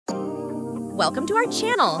welcome to our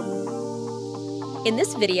channel! In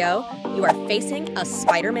this video, you are facing a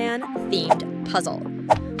Spider-Man themed puzzle.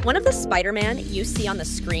 One of the Spider-Man you see on the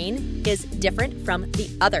screen is different from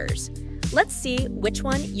the others. Let's see which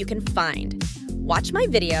one you can find. Watch my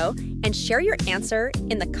video and share your answer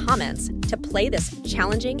in the comments to play this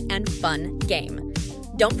challenging and fun game.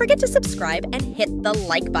 Don't forget to subscribe and hit the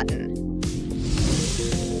like button.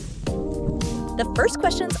 The first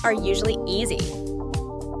questions are usually easy.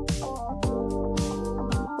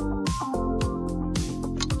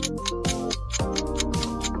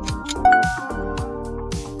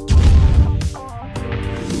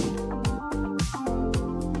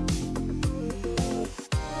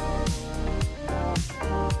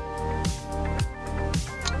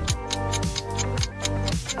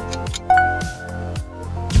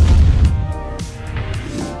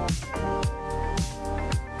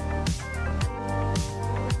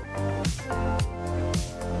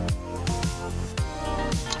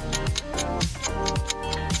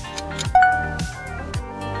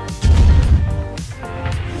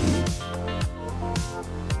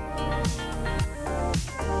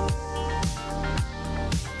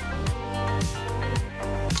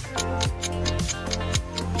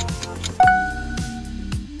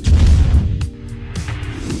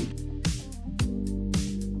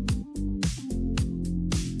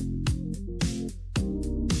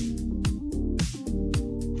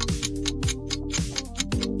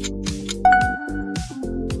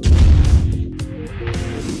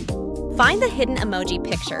 Find the hidden emoji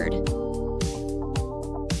pictured.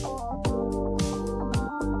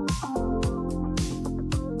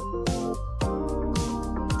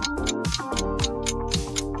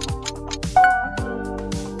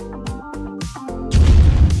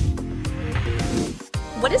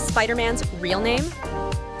 What is Spider-Man's real name?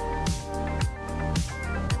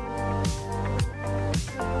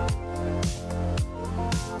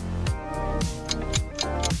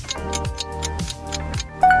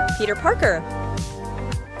 Peter Parker.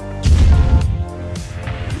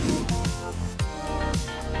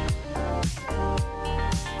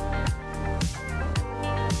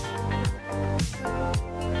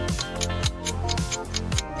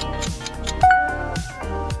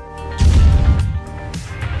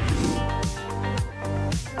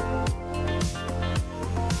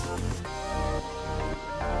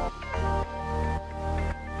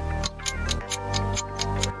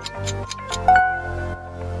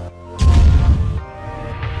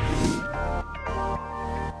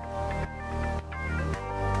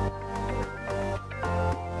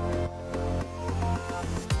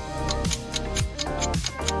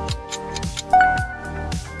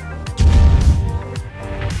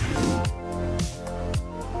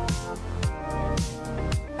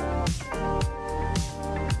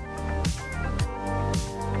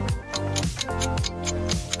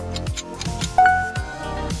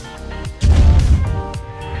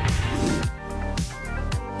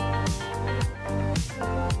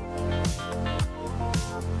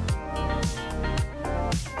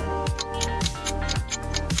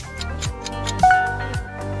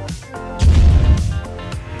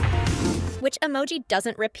 Which emoji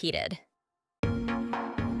doesn't repeated?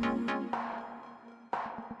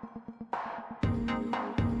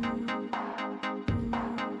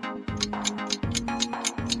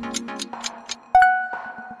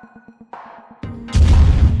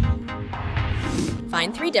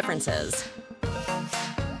 Find 3 differences.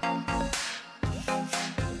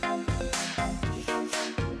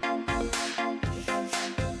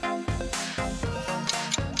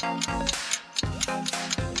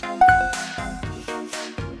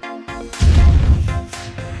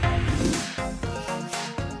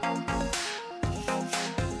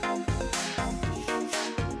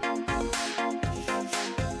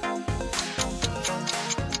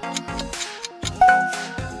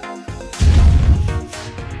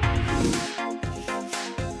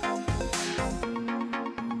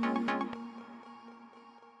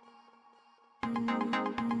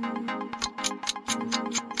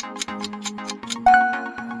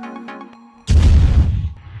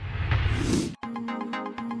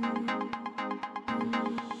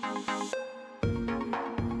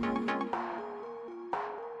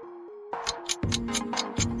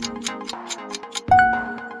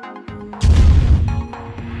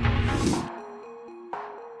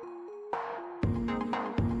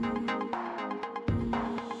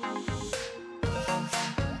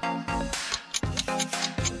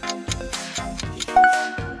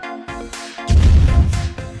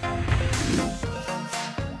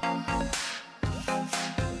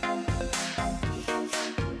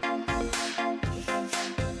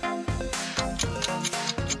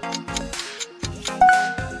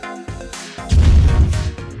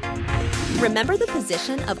 Remember the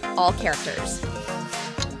position of all characters.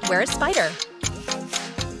 Where is Spider?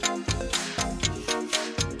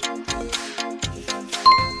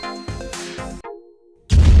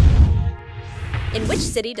 In which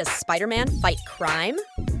city does Spider-Man fight crime?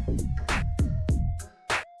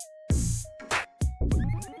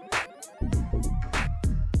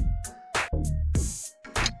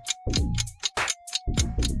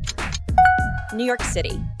 New York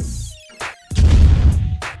City.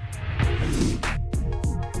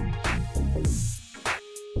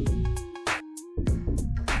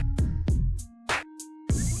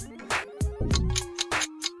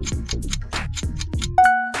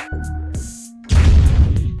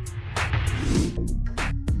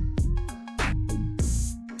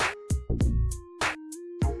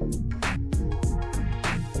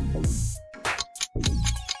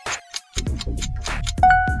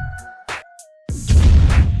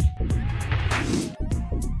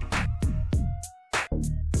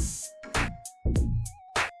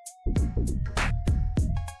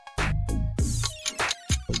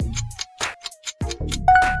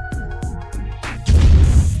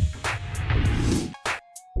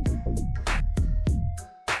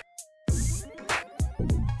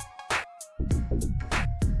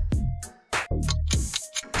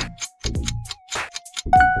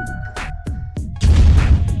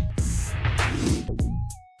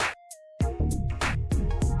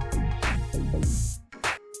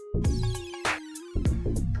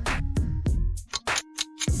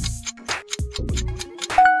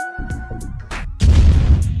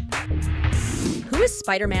 Who is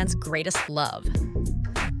Spider-Man's greatest love?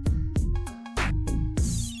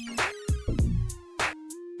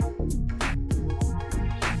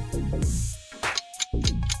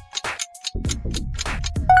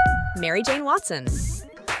 Mary Jane Watson.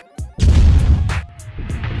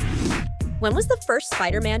 When was the first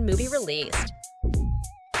Spider-Man movie released?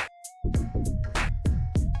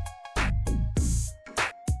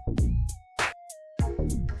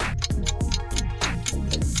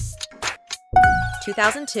 –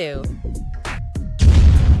 2002.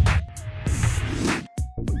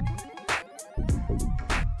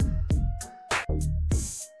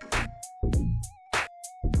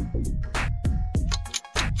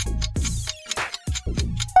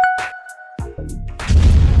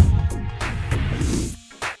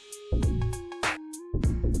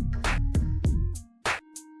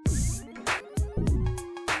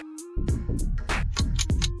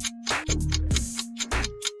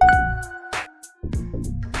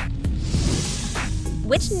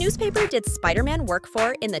 Which newspaper did Spider-Man work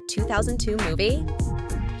for in the 2002 movie?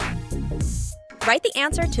 Write the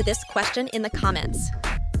answer to this question in the comments.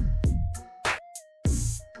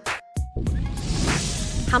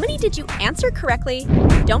 How many did you answer correctly?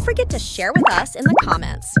 Don't forget to share with us in the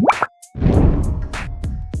comments.